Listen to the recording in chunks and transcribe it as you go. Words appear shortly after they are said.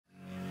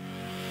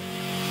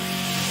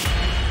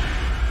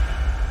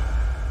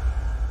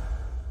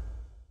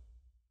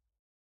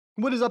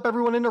What is up,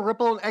 everyone in the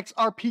Ripple and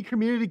XRP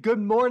community? Good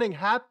morning.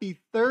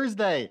 Happy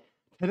Thursday.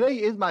 Today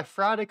is my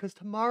Friday because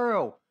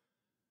tomorrow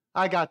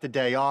I got the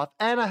day off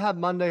and I have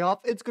Monday off.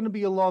 It's going to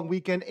be a long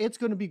weekend. It's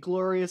going to be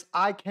glorious.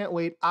 I can't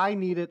wait. I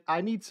need it.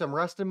 I need some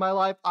rest in my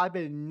life. I've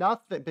been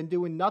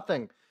doing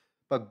nothing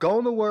but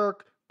going to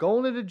work,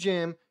 going to the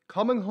gym,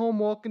 coming home,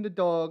 walking the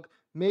dog,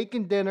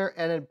 making dinner,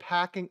 and then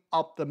packing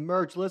up the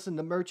merch. Listen,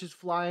 the merch is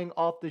flying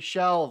off the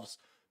shelves.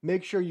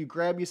 Make sure you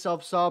grab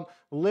yourself some.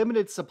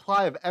 Limited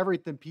supply of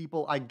everything,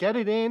 people. I get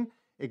it in,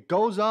 it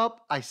goes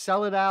up, I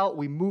sell it out,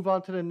 we move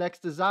on to the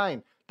next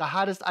design. The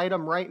hottest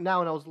item right now,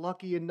 and I was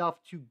lucky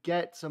enough to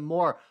get some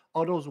more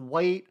of those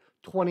white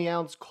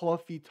 20-ounce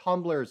coffee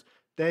tumblers.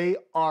 They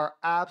are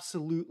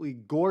absolutely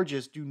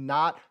gorgeous. Do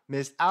not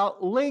miss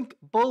out. Link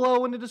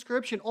below in the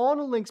description. All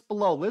the links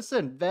below.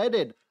 Listen,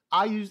 vetted.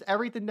 I used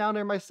everything down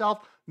there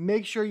myself.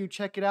 Make sure you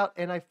check it out.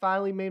 And I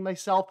finally made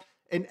myself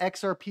an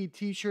XRP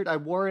t-shirt. I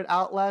wore it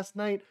out last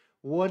night.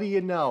 What do you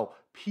know?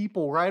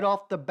 People right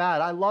off the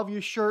bat. I love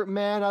your shirt,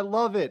 man. I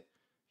love it.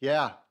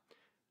 Yeah.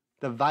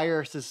 The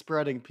virus is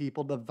spreading,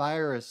 people. The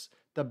virus.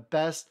 The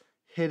best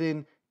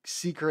hidden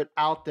secret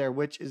out there,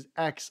 which is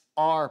XRP.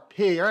 All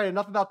right,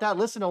 enough about that.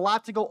 Listen, a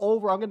lot to go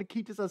over. I'm going to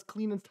keep this as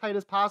clean and tight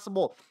as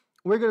possible.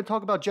 We're going to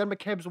talk about Jed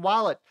McCabe's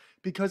wallet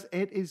because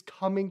it is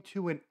coming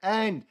to an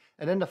end.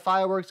 And then the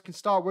fireworks can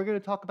start. We're going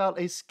to talk about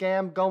a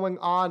scam going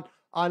on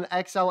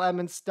XLM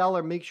and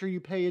Stellar. Make sure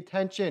you pay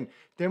attention.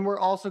 Then we're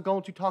also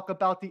going to talk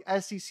about the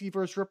SEC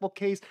versus Ripple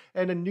case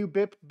and a new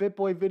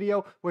BitBoy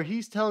video where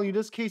he's telling you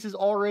this case is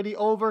already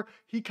over.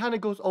 He kind of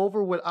goes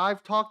over what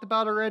I've talked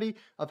about already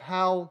of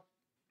how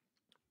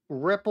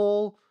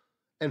Ripple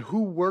and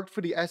who worked for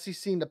the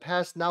SEC in the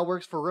past now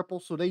works for Ripple,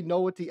 so they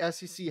know what the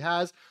SEC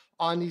has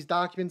on these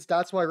documents.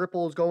 That's why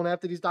Ripple is going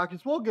after these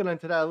documents. We'll get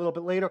into that a little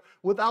bit later.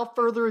 Without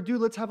further ado,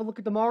 let's have a look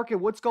at the market.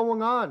 What's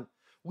going on?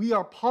 We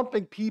are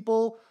pumping,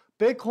 people.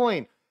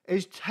 Bitcoin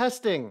is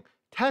testing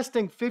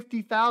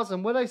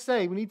 50,000. What did I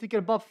say? We need to get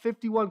above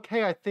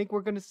 51K. I think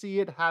we're going to see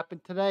it happen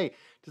today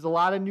because a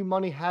lot of new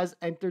money has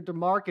entered the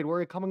market.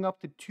 We're coming up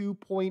to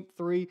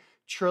 $2.3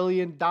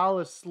 trillion.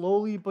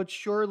 Slowly but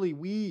surely,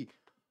 we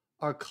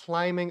are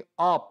climbing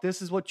up.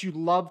 This is what you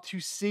love to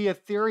see.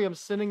 Ethereum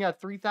sitting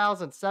at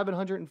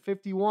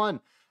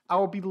 3,751.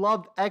 Our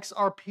beloved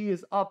XRP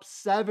is up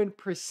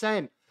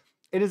 7%.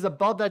 It is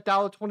above that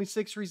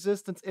 $1.26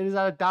 resistance. It is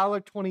at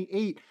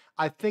 $1.28.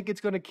 I think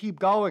it's going to keep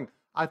going.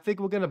 I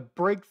think we're going to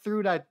break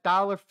through that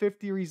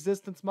 $1.50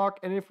 resistance mark.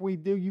 And if we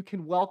do, you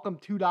can welcome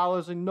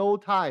 $2 in no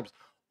times.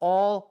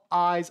 All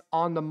eyes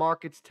on the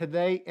markets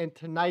today and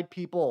tonight,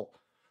 people.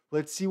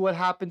 Let's see what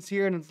happens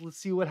here. And let's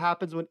see what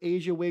happens when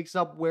Asia wakes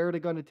up, where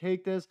they're going to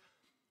take this.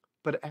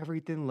 But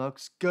everything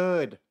looks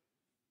good.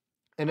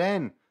 And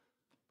then,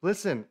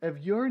 listen,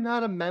 if you're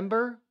not a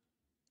member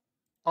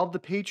of the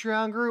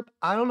Patreon group,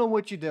 I don't know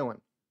what you're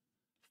doing.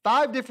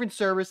 5 different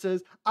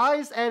services. I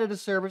just added a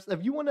service.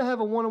 If you want to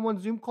have a one-on-one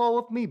Zoom call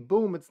with me,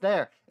 boom, it's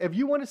there. If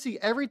you want to see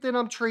everything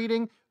I'm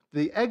trading,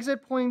 the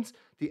exit points,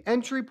 the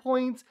entry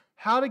points,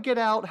 how to get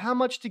out, how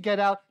much to get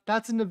out,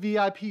 that's in the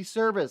VIP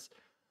service.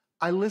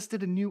 I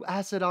listed a new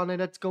asset on it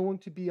that's going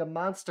to be a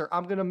monster.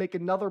 I'm going to make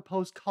another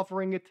post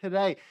covering it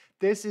today.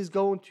 This is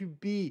going to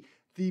be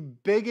the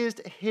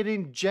biggest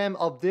hidden gem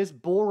of this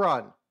bull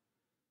run.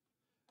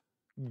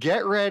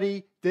 Get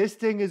ready. This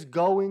thing is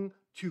going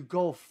to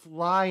go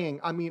flying.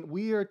 I mean,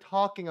 we are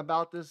talking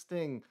about this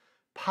thing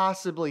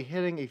possibly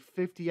hitting a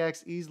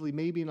 50x easily,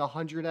 maybe an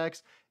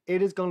 100x.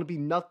 It is going to be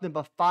nothing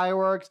but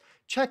fireworks.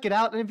 Check it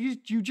out. And if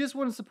you just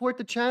want to support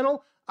the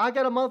channel, I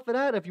got a month for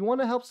that. If you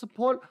want to help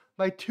support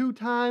my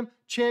 2-time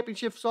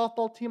championship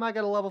softball team, I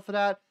got a level for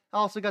that. I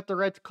also got the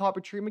red to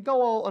carpet treatment.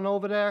 Go all on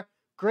over there.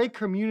 Great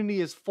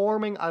community is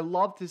forming. I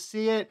love to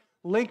see it.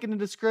 Link in the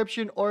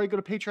description, or you go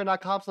to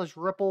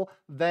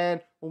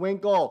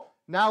patreon.com/RippleVanWinkle.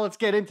 Now let's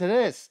get into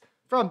this.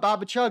 From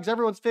Baba Chugs,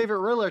 everyone's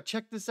favorite Riller.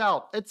 Check this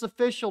out. It's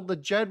official. The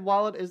Jed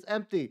wallet is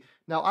empty.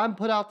 Now, I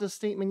put out this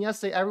statement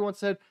yesterday. Everyone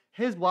said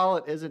his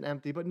wallet isn't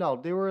empty, but no,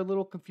 there were a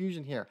little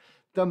confusion here.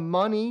 The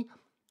money,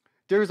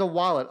 there's a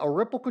wallet, a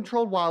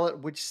Ripple-controlled wallet,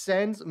 which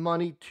sends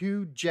money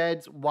to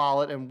Jed's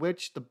wallet and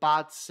which the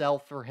bots sell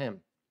for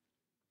him.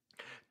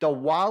 The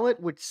wallet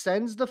which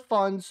sends the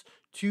funds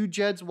to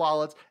Jed's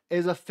wallets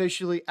is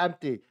officially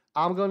empty.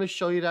 I'm going to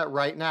show you that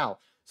right now.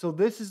 So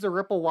this is the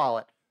Ripple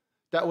wallet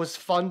that was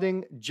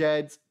funding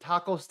Jed's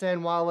taco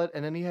stand wallet,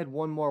 and then he had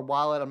one more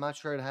wallet. I'm not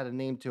sure it had a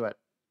name to it.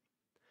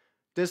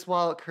 This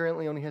wallet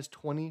currently only has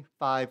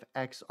 25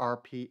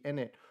 XRP in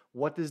it.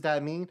 What does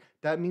that mean?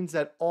 That means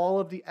that all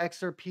of the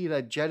XRP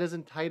that Jed is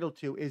entitled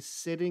to is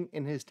sitting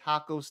in his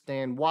taco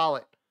stand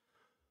wallet.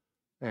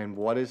 And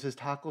what is his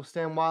taco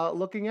stand wallet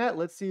looking at?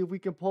 Let's see if we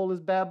can pull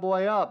this bad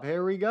boy up.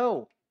 Here we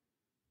go.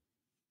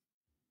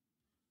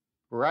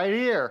 Right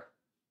here.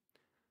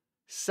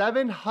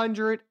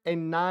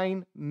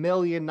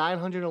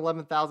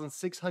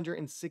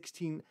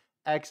 709,911,616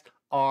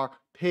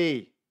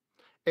 XRP.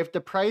 If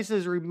the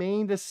prices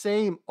remain the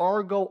same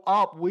or go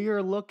up, we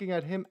are looking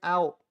at him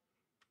out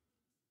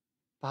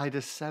by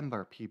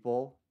December,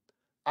 people.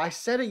 I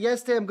said it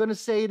yesterday. I'm going to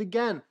say it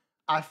again.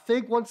 I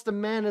think once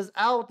demand is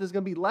out, there's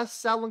going to be less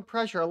selling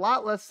pressure, a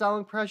lot less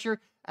selling pressure.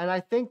 And I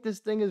think this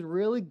thing is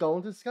really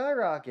going to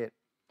skyrocket.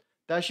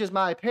 That's just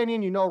my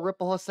opinion. You know,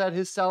 Ripple has said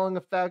his selling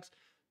effects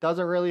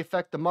doesn't really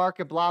affect the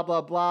market, blah,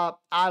 blah, blah.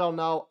 I don't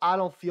know. I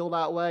don't feel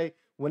that way.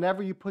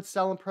 Whenever you put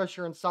selling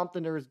pressure on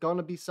something, there is going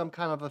to be some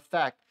kind of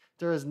effect.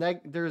 There is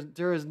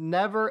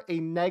never a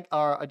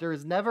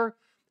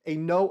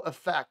no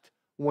effect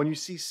when you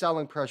see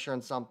selling pressure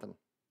on something.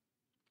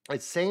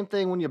 It's the same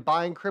thing when you're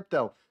buying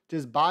crypto.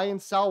 Just buy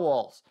and sell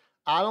walls.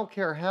 I don't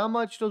care how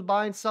much those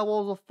buy and sell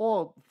walls are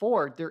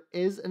for. There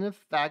is an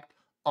effect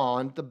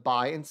on the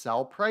buy and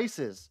sell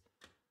prices.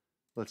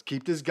 Let's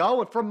keep this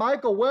going. From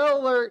Michael,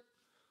 whale alert.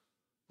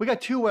 We got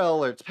 2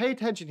 whale alerts. Pay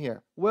attention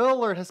here. Whale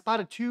alert has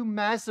spotted 2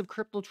 massive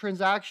crypto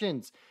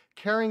transactions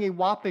carrying a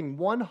whopping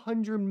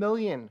 100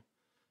 million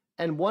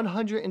and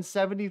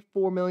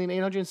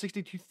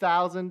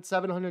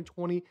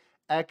 174,862,720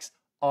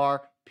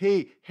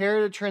 XRP. Here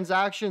are the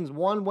transactions.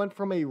 One went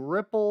from a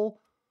Ripple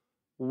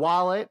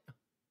wallet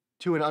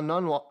to an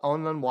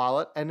unknown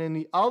wallet, and then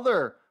the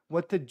other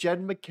went to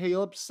Jed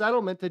McCaleb's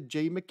settlement to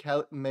Jed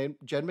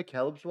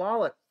McCaleb's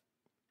wallet.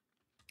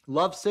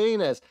 Love seeing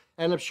this.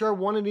 And I'm sure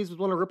one of these was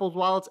one of Ripple's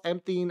wallets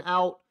emptying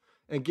out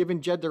and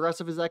giving Jed the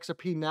rest of his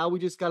XRP. Now we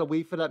just got to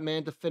wait for that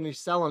man to finish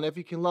selling. If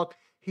you can look,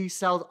 he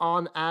sells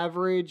on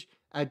average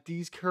at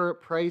these current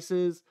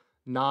prices,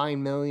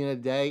 9 million a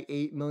day,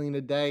 8 million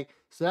a day.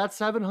 So that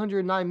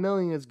 709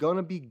 million is going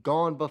to be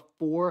gone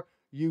before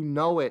you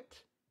know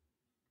it.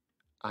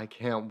 I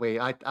can't wait.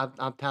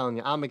 I'm telling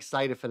you, I'm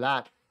excited for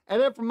that. And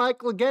then from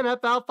Michael again,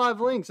 F5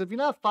 links. If you're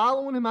not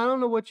following him, I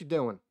don't know what you're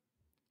doing.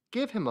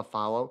 Give him a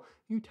follow.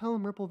 You tell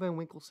him Ripple Van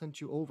Winkle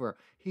sent you over.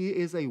 He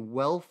is a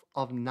wealth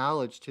of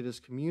knowledge to this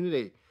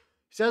community.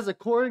 He says,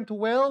 according to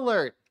Whale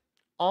Alert,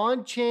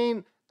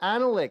 on-chain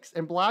analytics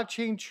and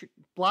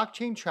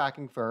blockchain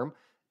tracking firm,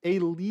 a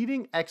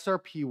leading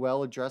XRP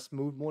whale address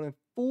moved more than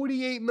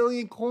 48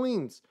 million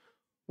coins,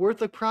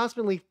 worth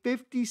approximately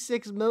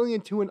 56 million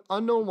to an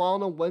unknown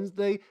wallet on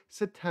Wednesday,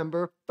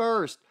 September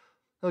 1st.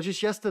 That was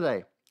just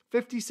yesterday.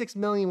 56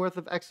 million worth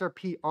of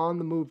XRP on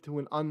the move to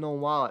an unknown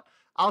wallet.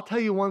 I'll tell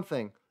you one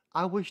thing.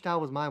 I wish that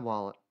was my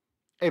wallet.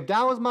 If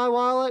that was my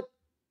wallet,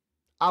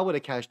 I would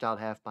have cashed out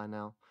half by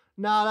now.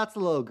 Nah, that's a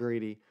little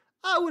greedy.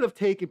 I would have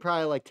taken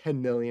probably like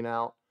 10 million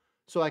out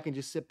so I can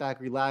just sit back,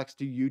 relax,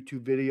 do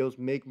YouTube videos,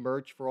 make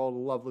merch for all the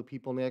lovely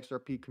people in the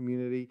XRP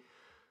community,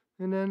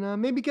 and then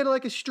maybe get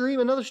like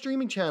another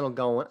streaming channel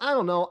going. I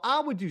don't know.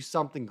 I would do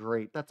something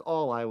great. That's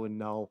all I would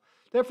know.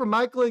 Then for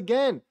Michael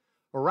again,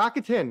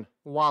 Rakuten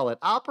wallet,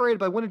 operated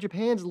by one of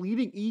Japan's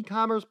leading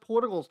e-commerce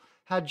portals,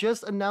 had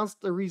just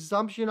announced the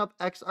resumption of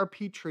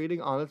XRP trading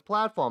on its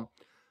platform.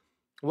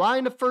 Why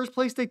in the first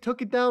place they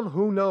took it down,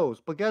 who knows?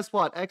 But guess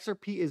what?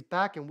 XRP is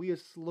back, and we are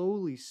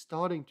slowly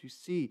starting to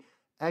see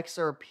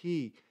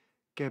XRP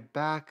get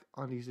back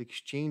on these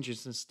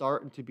exchanges and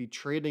starting to be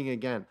trading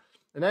again.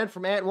 And then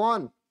from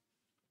Ant1,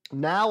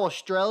 now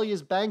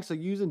Australia's banks are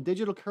using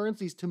digital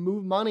currencies to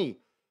move money.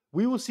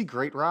 We will see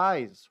great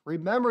rise.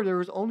 Remember, there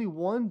is only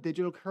one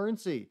digital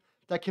currency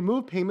that can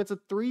move payments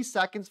of 3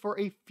 seconds for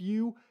a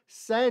few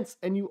cents,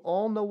 and you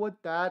all know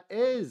what that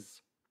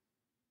is.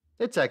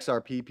 It's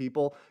XRP,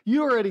 people.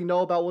 You already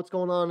know about what's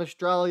going on in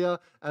Australia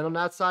and on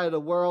that side of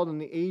the world, in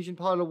the Asian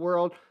part of the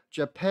world,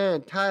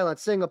 Japan, Thailand,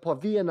 Singapore,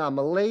 Vietnam,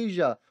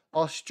 Malaysia,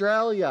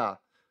 Australia.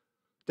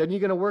 Then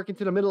you're going to work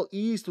into the Middle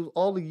East with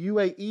all the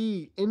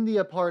UAE,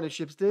 India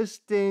partnerships. This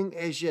thing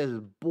is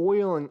just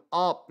boiling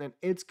up, and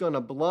it's going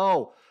to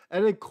blow.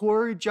 And then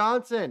Corey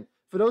Johnson.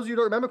 For those of you who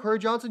don't remember, Corey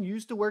Johnson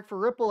used to work for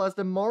Ripple as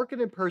the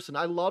marketing person.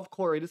 I love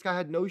Corey. This guy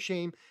had no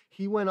shame.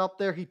 He went up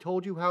there. He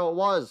told you how it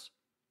was.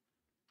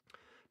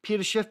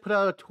 Peter Schiff put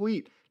out a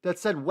tweet that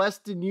said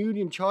Western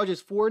Union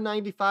charges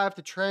 $4.95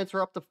 to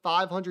transfer up to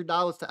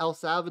 $500 to El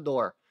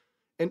Salvador.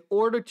 In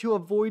order to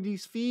avoid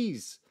these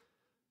fees,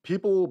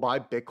 people will buy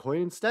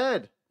Bitcoin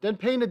instead, then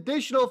pay an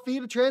additional fee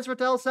to transfer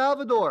to El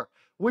Salvador,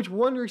 which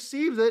one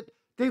receives it,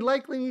 they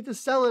likely need to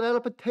sell it at a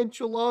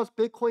potential loss.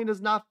 Bitcoin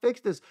does not fix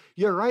this.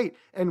 You're right.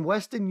 And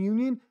Western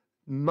Union,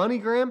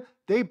 MoneyGram,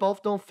 they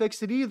both don't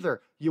fix it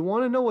either. You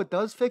want to know what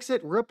does fix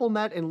it?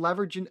 RippleNet and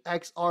leveraging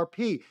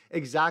XRP.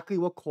 Exactly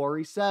what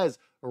Corey says.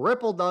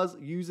 Ripple does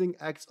using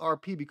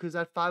XRP, because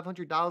that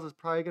 $500 is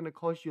probably going to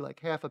cost you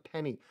like half a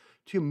penny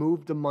to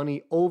move the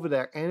money over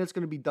there. And it's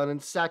going to be done in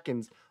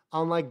seconds,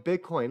 unlike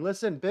Bitcoin.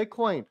 Listen,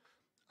 Bitcoin,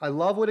 I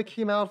love what it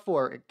came out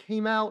for. It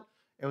came out,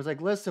 it was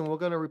like, listen, we're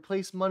going to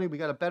replace money. We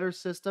got a better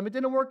system. It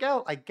didn't work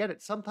out. I get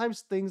it.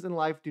 Sometimes things in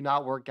life do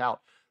not work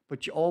out,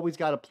 but you always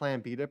got a plan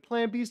B. The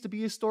plan B is to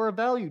be a store of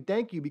value.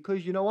 Thank you,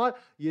 because you know what?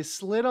 You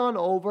slid on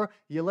over.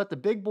 You let the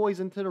big boys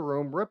into the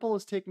room. Ripple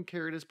is taking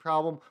care of this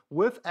problem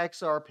with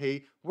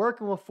XRP,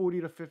 working with 40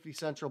 to 50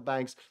 central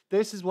banks.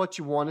 This is what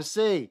you want to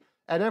see.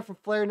 And then from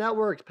Flare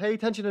Networks, pay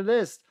attention to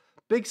this.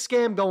 Big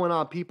scam going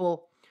on,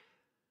 people.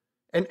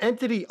 An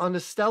entity on the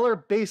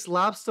Stellar-based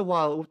Lobster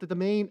wallet with the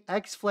domain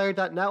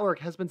xflare.network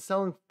has been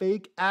selling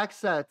fake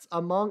assets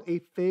among a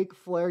fake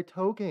Flare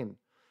token.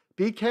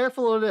 Be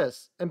careful of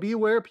this and be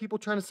aware of people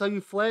trying to sell you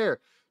Flare.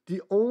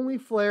 The only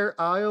Flare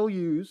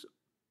IOUs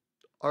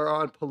are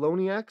on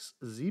Poloniex,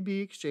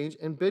 ZB Exchange,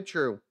 and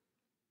BitTrue.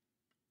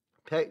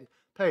 Pay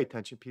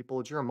attention, people.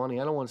 It's your money.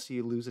 I don't want to see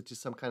you lose it to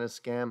some kind of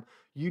scam.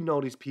 You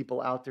know these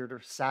people out there.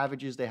 They're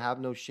savages. They have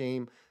no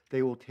shame.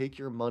 They will take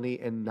your money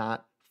and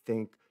not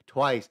think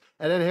twice.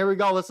 And then here we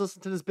go. Let's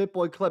listen to this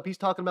BitBoy clip. He's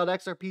talking about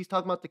XRP. He's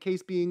talking about the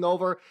case being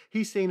over.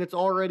 He's saying it's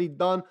already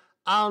done.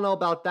 I don't know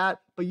about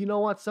that, but you know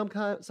what?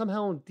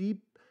 Somehow in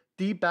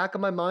deep back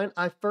of my mind,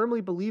 I firmly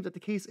believe that the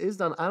case is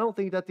done. I don't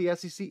think that the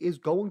SEC is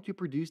going to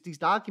produce these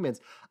documents.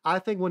 I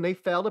think when they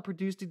fail to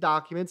produce the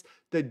documents,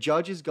 the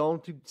judge is going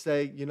to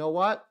say, you know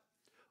what?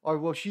 Or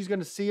well, she's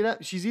going to see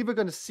that. She's either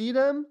going to see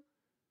them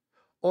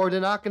or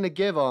they're not going to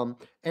give them.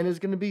 And there's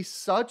going to be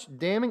such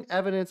damning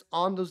evidence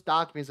on those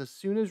documents. As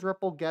soon as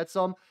Ripple gets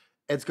them,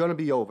 it's going to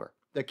be over.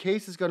 The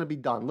case is going to be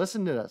done.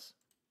 Listen to this.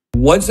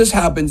 Once this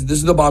happens, this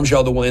is the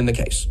bombshell that will end the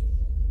case.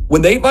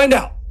 When they find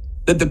out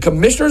that the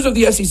commissioners of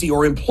the SEC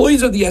or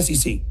employees of the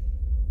SEC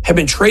have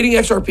been trading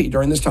XRP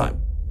during this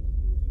time,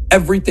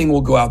 everything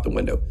will go out the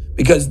window.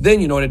 Because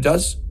then you know what it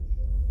does?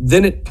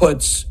 Then it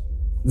puts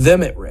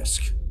them at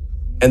risk.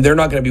 And they're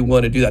not going to be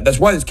willing to do that. That's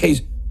why this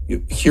case,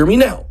 hear me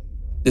now,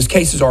 this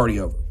case is already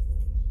over.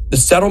 The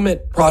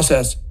settlement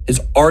process has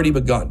already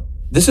begun.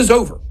 This is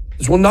over.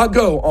 This will not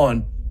go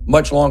on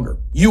much longer.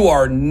 You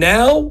are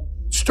now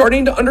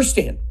starting to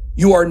understand.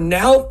 You are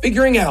now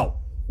figuring out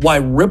why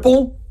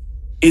Ripple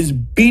is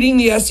beating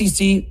the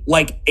SEC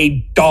like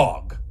a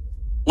dog,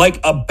 like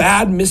a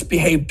bad,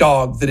 misbehaved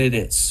dog that it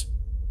is.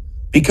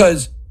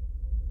 Because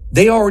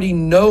they already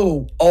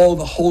know all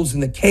the holes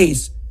in the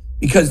case,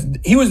 because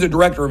he was the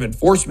director of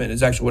enforcement,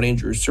 is actually what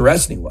Andrew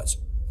Saraceni was.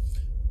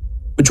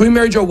 Between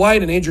Mary Jo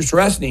White and Andrew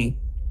Saraceni,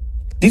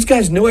 these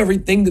guys know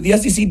everything that the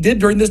SEC did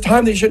during this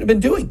time they shouldn't have been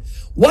doing.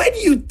 Why do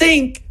you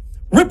think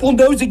Ripple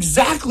knows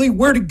exactly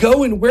where to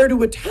go and where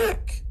to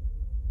attack?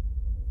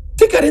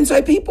 They got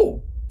inside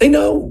people. They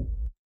know.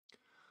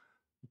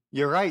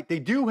 You're right. They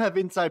do have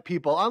inside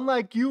people.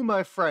 Unlike you,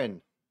 my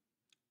friend.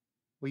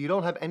 Well, you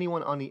don't have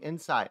anyone on the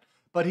inside.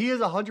 But he is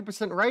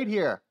 100% right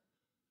here.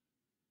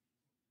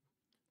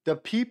 The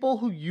people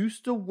who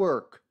used to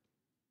work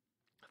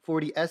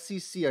for the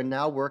SEC are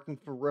now working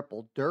for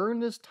Ripple. During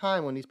this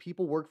time when these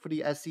people worked for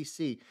the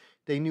SEC,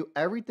 they knew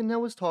everything that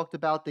was talked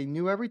about. They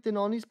knew everything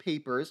on these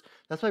papers.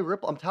 That's why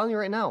Ripple, I'm telling you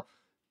right now,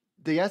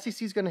 the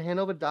SEC is going to hand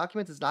over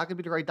documents. It's not going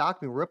to be the right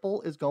document.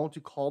 Ripple is going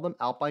to call them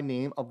out by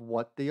name of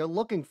what they are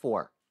looking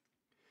for.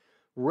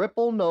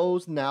 Ripple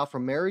knows now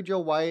from Mary Jo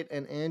White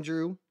and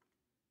Andrew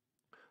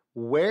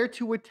where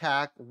to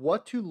attack,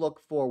 what to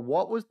look for,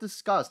 what was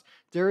discussed.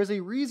 There is a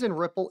reason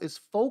Ripple is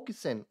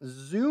focusing,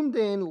 zoomed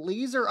in,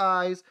 laser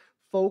eyes,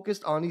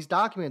 focused on these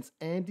documents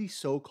and these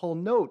so-called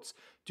notes.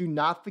 Do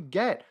not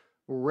forget,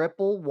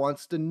 Ripple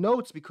wants the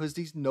notes because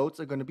these notes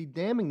are going to be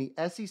damning.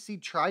 The SEC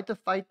tried to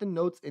fight the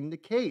notes in the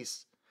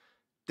case.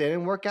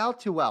 Didn't work out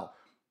too well.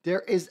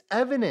 There is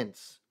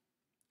evidence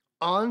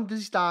on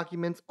these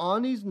documents,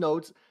 on these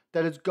notes,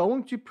 that is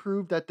going to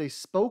prove that they've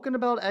spoken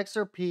about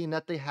XRP and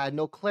that they had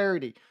no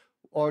clarity,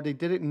 or they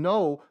didn't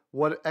know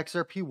what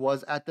XRP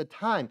was at the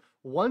time.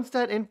 Once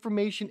that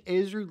information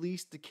is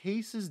released, the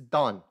case is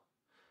done.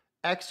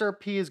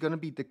 XRP is going to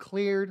be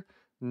declared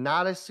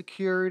not a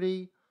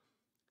security.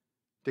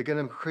 They're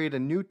going to create a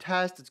new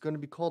test. It's going to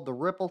be called the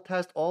Ripple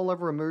test. All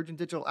other emerging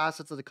digital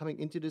assets that are coming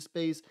into this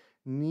space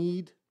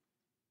need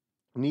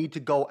to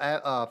go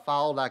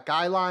follow that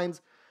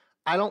guidelines.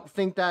 I don't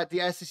think that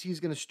the SEC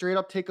is going to straight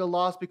up take a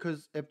loss,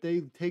 because if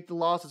they take the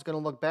loss, it's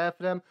going to look bad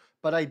for them.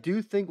 But I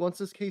do think once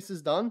this case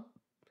is done,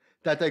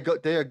 that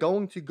they are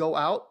going to go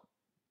out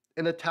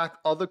and attack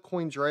other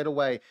coins right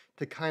away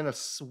to kind of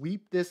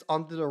sweep this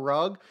under the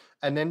rug.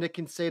 And then they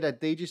can say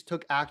that they just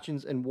took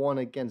actions and won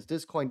against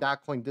this coin,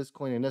 and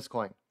this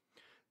coin.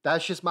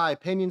 That's just my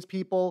opinions,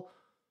 people.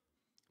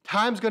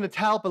 Time's going to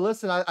tell. But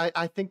listen,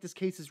 I think this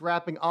case is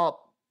wrapping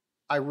up.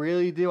 I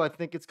really do. I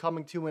think it's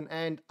coming to an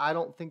end. I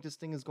don't think this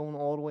thing is going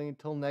all the way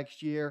until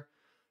next year.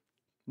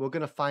 We're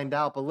going to find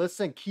out. But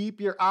listen, keep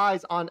your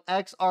eyes on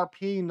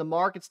XRP in the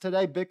markets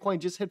today. Bitcoin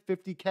just hit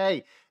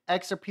 50K.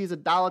 XRP is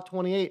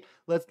 $1.28.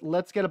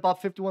 Let's get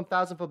above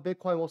 51,000 for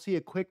Bitcoin. We'll see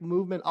a quick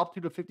movement up to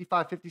the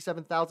 $55,000,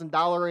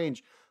 $57,000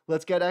 range.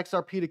 Let's get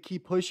XRP to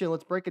keep pushing.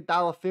 Let's break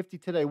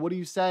 $1.50 today. What do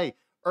you say?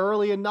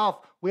 Early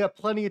enough. We have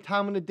plenty of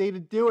time in the day to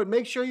do it.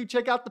 Make sure you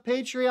check out the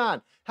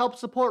Patreon. Help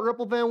support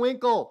Ripple Van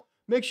Winkle.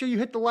 Make sure you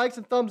hit the likes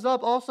and thumbs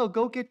up. Also,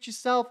 go get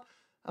yourself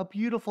a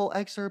beautiful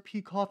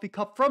XRP coffee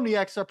cup from the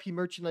XRP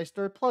merchandise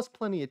store, plus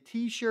plenty of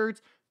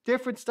t-shirts,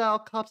 different style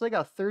cups. I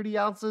got 30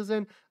 ounces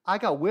in. I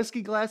got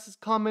whiskey glasses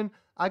coming.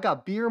 I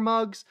got beer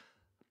mugs.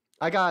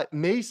 I got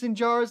mason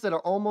jars that are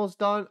almost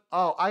done.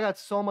 Oh, I got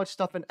so much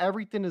stuff, and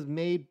everything is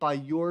made by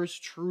yours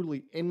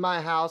truly in my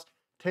house.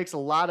 Takes a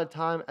lot of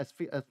time.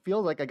 It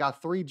feels like I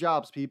got 3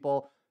 jobs,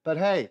 people. But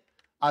hey,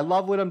 I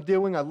love what I'm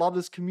doing. I love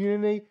this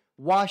community.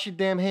 Wash your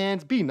damn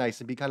hands. Be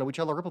nice and be kind to each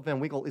other. Ripple Van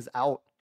Winkle is out.